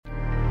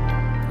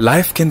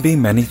Life can be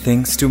many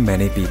things to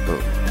many people.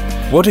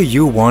 What do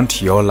you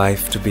want your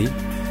life to be?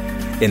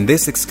 In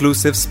this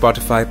exclusive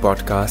Spotify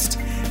podcast,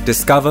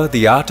 discover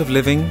the art of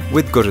living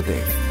with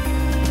Gurudev.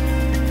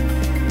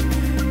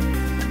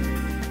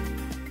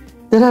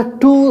 There are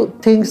two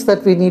things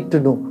that we need to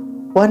know.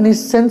 One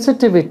is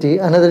sensitivity,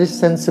 another is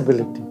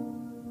sensibility.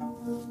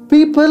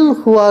 People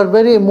who are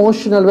very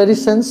emotional, very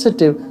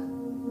sensitive,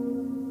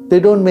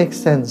 they don't make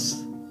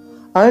sense.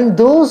 And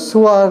those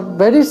who are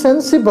very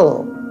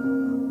sensible,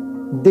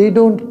 they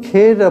don't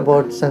care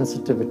about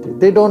sensitivity.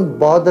 They don't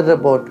bother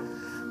about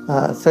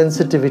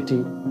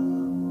sensitivity.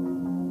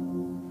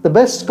 The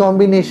best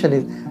combination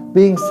is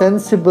being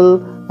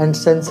sensible and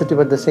sensitive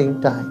at the same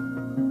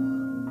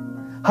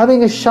time.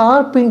 Having a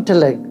sharp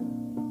intellect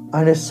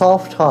and a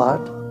soft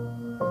heart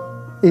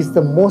is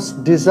the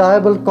most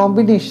desirable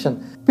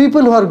combination.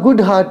 People who are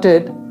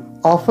good-hearted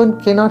often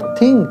cannot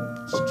think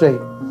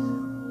straight.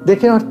 They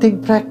cannot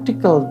think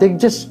practical. They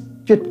just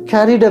get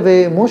carried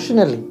away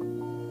emotionally.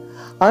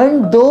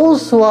 And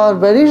those who are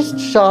very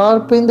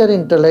sharp in their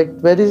intellect,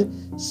 very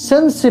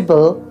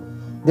sensible,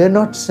 they are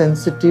not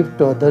sensitive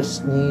to others'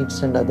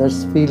 needs and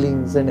others'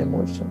 feelings and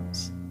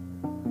emotions.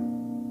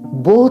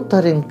 Both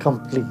are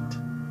incomplete,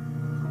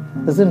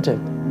 isn't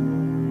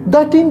it?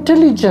 That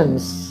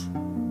intelligence,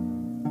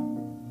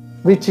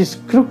 which is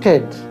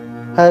crooked,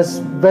 has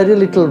very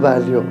little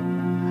value.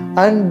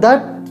 And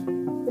that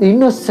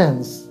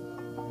innocence,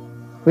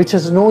 which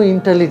has no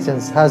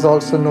intelligence, has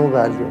also no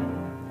value.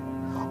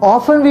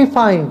 Often we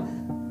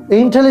find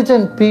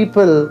intelligent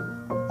people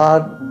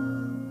are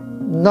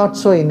not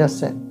so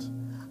innocent,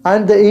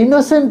 and the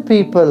innocent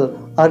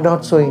people are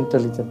not so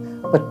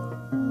intelligent. But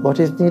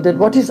what is needed,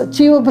 what is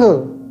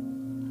achievable,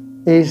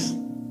 is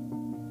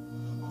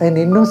an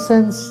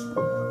innocence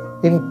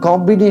in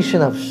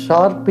combination of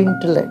sharp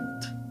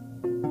intellect.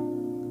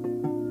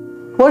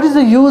 What is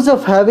the use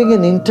of having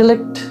an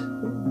intellect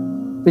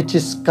which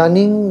is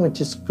cunning, which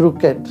is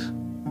crooked?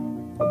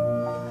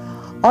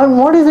 And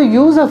what is the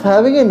use of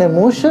having an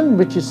emotion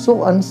which is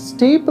so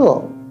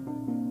unstable?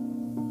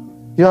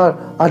 You are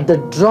at the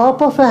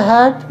drop of a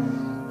hat,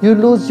 you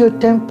lose your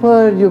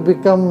temper, you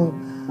become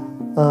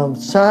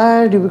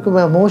sad, you become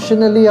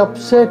emotionally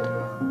upset.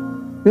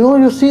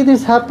 You see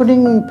this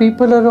happening in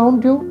people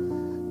around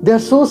you. They are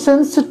so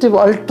sensitive,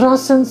 ultra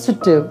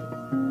sensitive,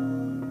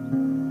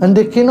 and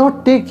they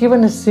cannot take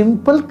even a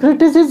simple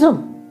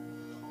criticism.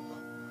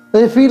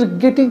 They feel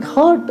getting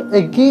hurt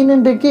again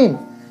and again.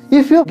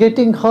 If you're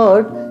getting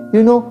hurt,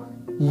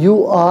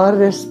 you are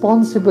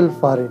responsible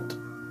for it.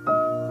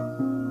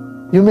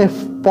 You may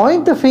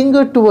point the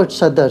finger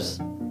towards others,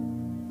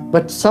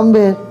 but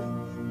somewhere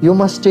you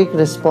must take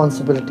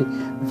responsibility.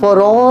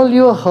 For all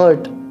your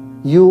hurt,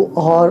 you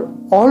are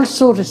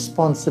also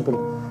responsible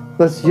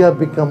because you have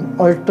become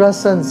ultra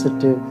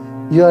sensitive.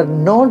 You are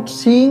not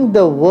seeing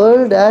the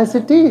world as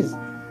it is.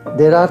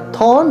 There are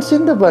thorns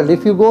in the world.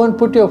 If you go and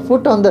put your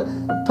foot on the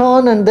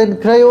thorn and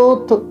then cry,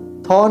 "Oh,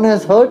 thorn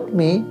has hurt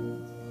me,"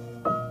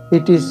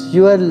 it is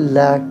your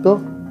lack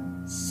of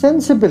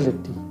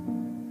sensibility.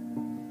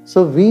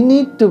 So we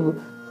need to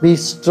be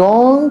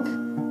strong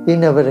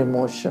in our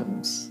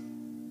emotions.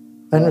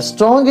 And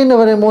strong in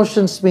our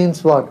emotions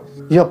means what?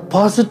 Your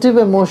positive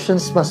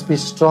emotions must be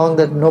strong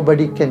that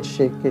nobody can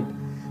shake it.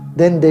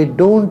 Then they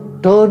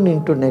don't turn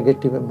into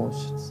negative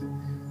emotions.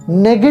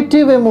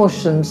 Negative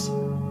emotions,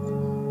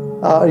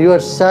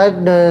 your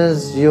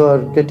sadness, your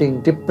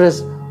getting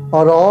depressed,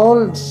 are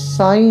all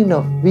sign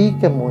of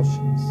weak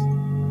emotions.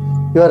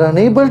 You are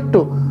unable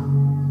to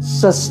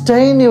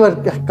sustain your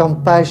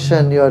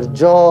compassion, your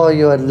joy,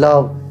 your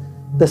love.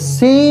 The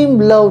same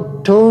love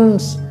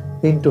turns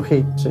into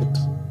hatred.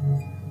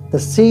 The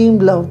same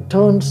love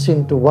turns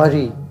into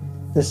worry.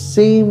 The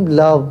same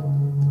love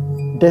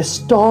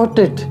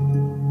distorted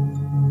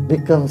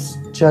becomes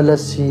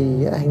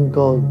jealousy,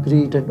 anger,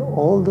 greed, and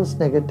all those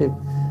negative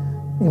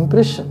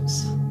impressions.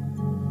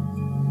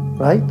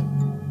 Right?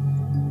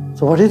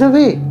 So what is the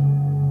way?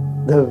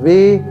 The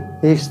way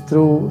is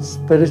through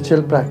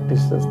spiritual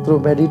practices, through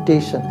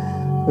meditation,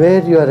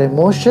 where your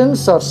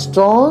emotions are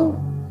strong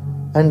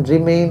and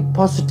remain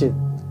positive.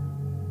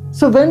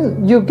 So when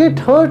you get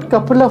hurt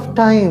couple of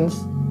times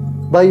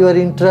by your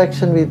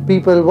interaction with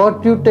people,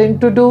 what you tend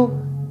to do?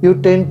 You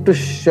tend to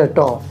shut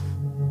off.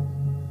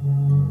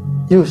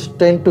 You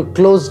tend to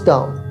close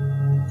down.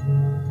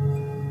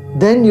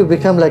 Then you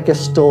become like a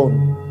stone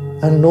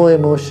and no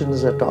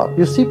emotions at all.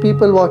 You see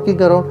people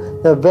walking around,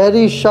 they're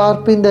very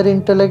sharp in their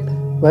intellect,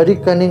 very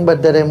cunning,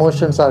 but their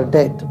emotions are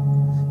dead.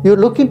 You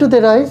look into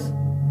their eyes,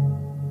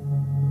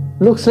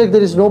 looks like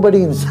there is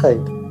nobody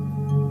inside.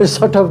 A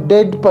sort of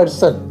dead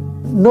person.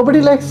 Nobody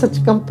likes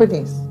such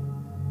companies,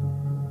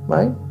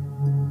 right?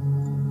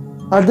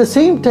 At the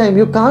same time,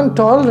 you can't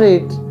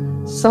tolerate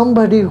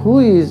somebody who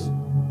is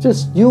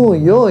just you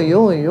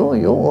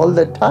all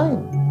the time.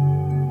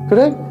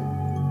 Correct?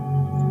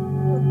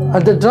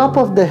 At the drop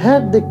of the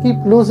head, they keep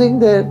losing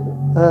their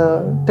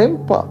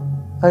temper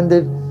and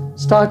they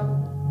start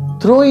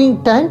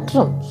throwing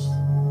tantrums,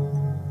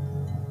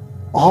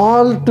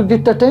 all to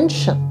get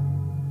attention.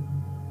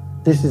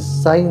 This is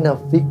sign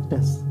of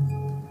weakness.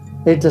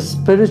 It's a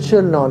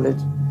spiritual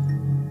knowledge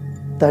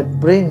that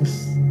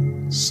brings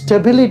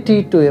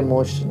stability to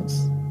emotions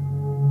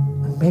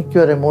and make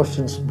your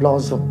emotions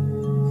blossom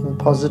in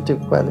positive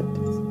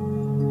qualities.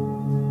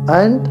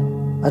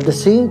 And at the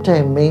same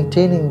time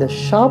maintaining the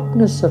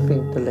sharpness of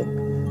intellect.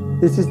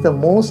 This is the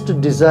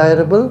most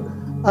desirable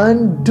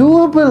and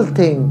doable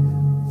thing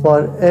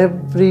for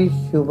every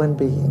human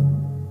being.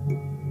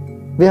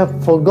 We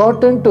have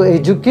forgotten to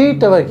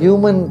educate our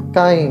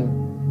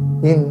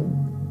humankind in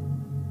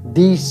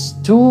these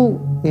two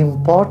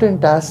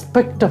important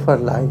aspects of our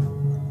life.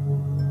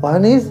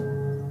 One is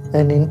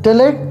an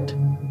intellect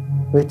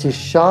which is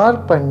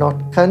sharp and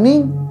not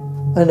cunning,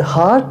 and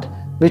heart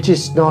which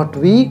is not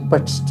weak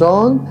but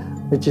strong,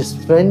 which is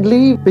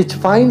friendly, which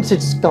finds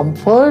its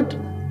comfort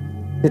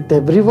with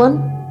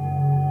everyone.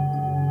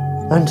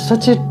 And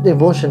such an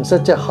emotion,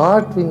 such a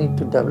heart we need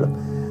to develop.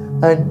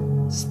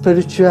 And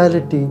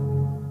spirituality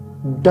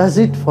does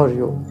it for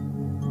you.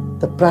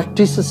 The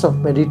practices of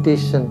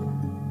meditation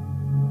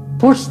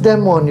puts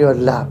them on your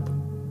lap,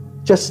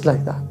 just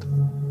like that.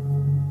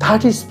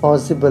 That is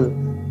possible.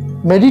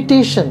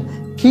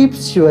 Meditation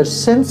keeps your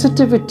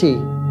sensitivity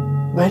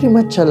very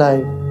much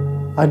alive.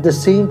 At the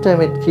same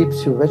time, it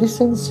keeps you very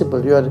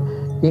sensible. Your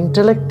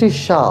intellect is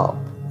sharp.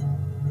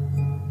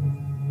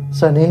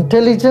 So an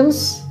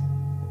intelligence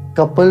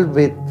coupled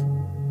with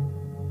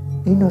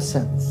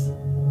innocence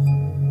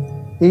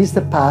is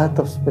the path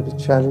of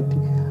spirituality,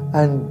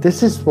 and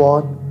this is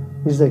what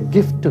is a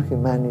gift to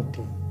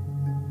humanity.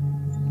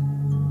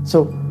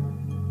 So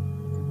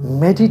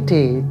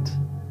meditate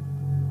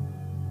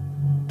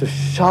to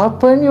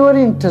sharpen your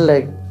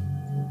intellect,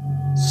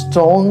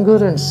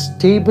 stronger and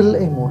stable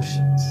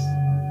emotions.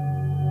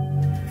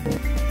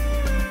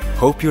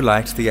 Hope you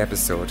liked the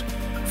episode.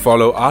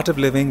 Follow Art of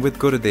Living with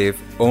Gurudev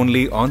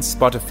only on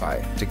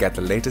Spotify to get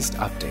the latest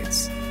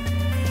updates.